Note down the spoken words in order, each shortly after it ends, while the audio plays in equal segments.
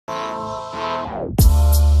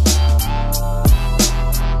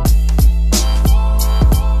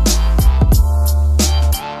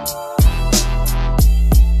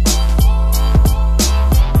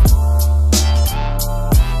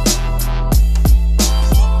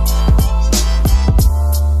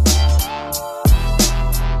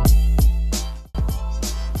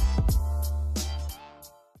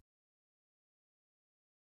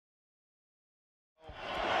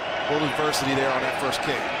velocity there on that first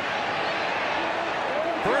kick.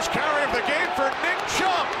 First carry of the game for Nick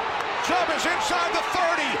Chubb. Chubb is inside the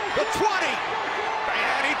 30, the 20,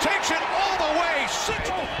 and he takes it all the way.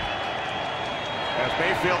 As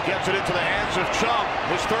Mayfield gets it into the hands of Chubb,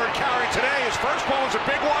 his third carry today. His first one was a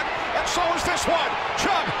big one, and so is this one.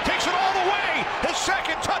 Chubb takes it all the way, his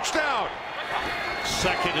second touchdown.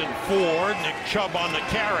 2nd and 4, Nick Chubb on the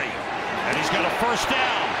carry, and he's got a first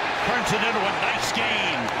down. Turns it into a nice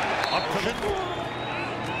gain. Up for the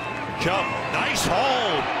Chubb, nice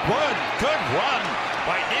hold. Good run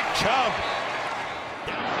by Nick Chubb.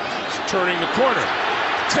 Turning the corner.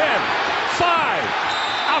 10, 5,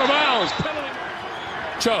 out of bounds. Penalty.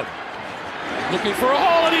 Chubb looking for a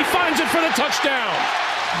hole, and he finds it for the touchdown.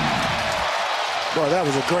 Boy, that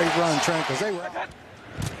was a great run, Trent, because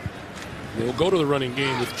they'll go to the running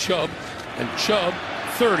game with Chubb, and Chubb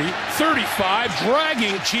 30, 35,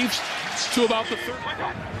 dragging Chiefs to about the 30.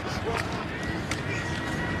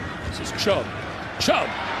 This is Chubb. Chubb,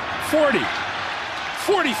 40,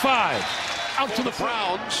 45, out to the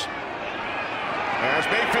Browns. As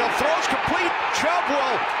Mayfield throws complete, Chubb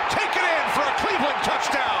will take it in for a Cleveland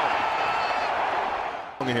touchdown.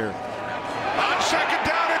 Here. On second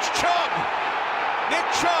down, it's Chubb. Nick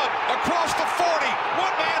Chubb across the 40.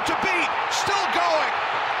 One man to beat. Still going.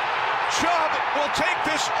 Chubb will take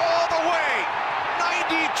this all the way.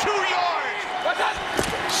 92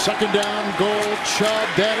 yards. second down goal. Chubb,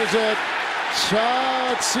 that is it.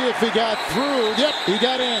 Let's see if he got through. Yep, he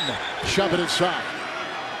got in. Shove it inside.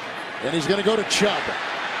 And he's going to go to Chubb.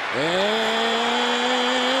 And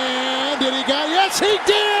did he got? Yes, he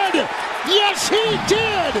did! Yes, he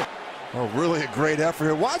did! Oh, really a great effort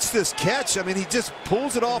here. Watch this catch. I mean, he just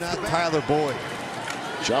pulls it off. Tyler Boyd.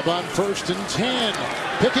 Chubb on 1st and 10.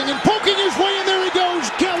 Picking and poking his way, and there he goes,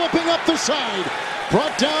 galloping up the side.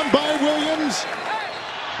 Brought down by Williams.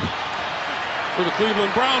 For the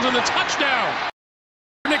Cleveland Browns, and the touchdown.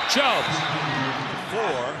 Nick Chubb. 4.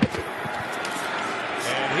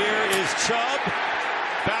 And here is Chubb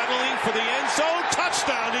battling for the end zone.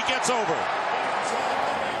 Touchdown. He gets over.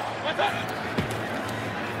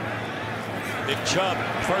 Nick Chubb,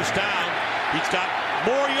 first down. He's got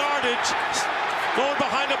more yardage. Going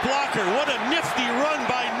behind a blocker. What a nifty run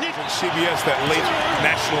by Nick. CBS, that late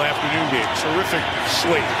national afternoon game. Terrific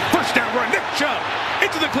slate. First down run, Nick Chubb.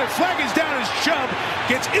 Into the clear. Flag is down as Chubb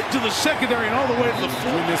gets into the secondary and all the way to the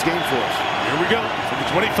Win this game for us. Here we go. From the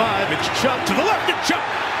 25, it's Chubb to the left. Nick Chubb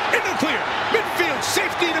into the clear. Midfield,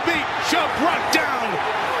 safety to beat. Chubb brought down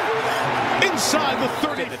inside the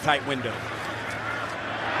 30. The tight window.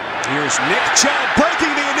 Here's Nick Chubb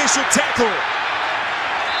breaking the initial tackle.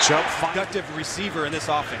 Chubb, productive receiver in this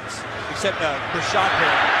offense, except Rashad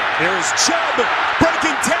Perry. There is Chubb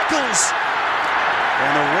breaking tackles.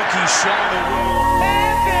 And the rookie showing the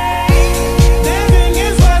way.